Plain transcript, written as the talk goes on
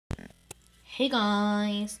Hey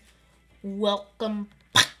guys, welcome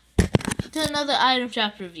back to another item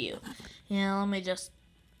shop review. Yeah, let me just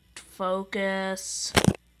focus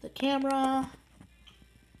the camera.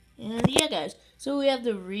 And yeah guys, so we have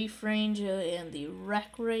the Reef Ranger and the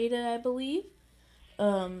Wreck Raider, I believe.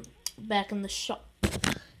 Back in the shop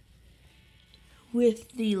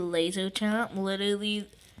with the laser champ, literally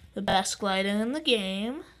the best glider in the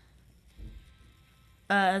game.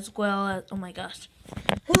 As well as, oh my gosh.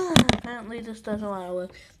 Apparently this does a lot of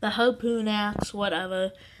work. The harpoon axe,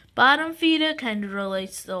 whatever. Bottom feeder kind of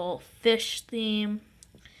relates to the whole fish theme.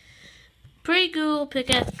 Pretty cool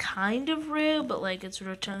pickaxe, kind of rare, but like it's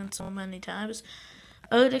returned so many times.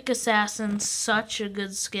 Arctic Assassin, such a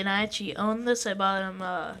good skin. I actually own this. I bought him,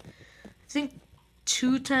 I think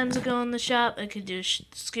 2 times ago in the shop. I could do a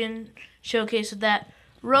skin showcase of that.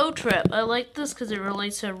 Road trip. I like this because it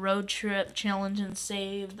relates to road trip, challenge and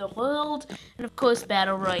save the world, and of course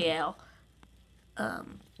battle royale.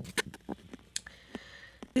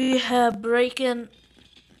 We have breaking,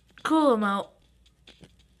 cool emote.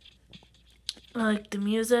 I like the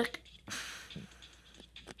music.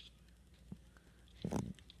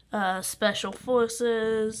 Special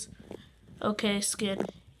forces. Okay, skin,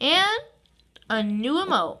 and a new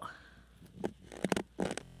emote.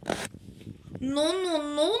 No, no,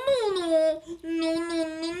 no, no, no, no, no,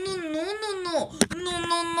 no, no, no, no, no, no,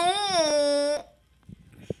 no, no.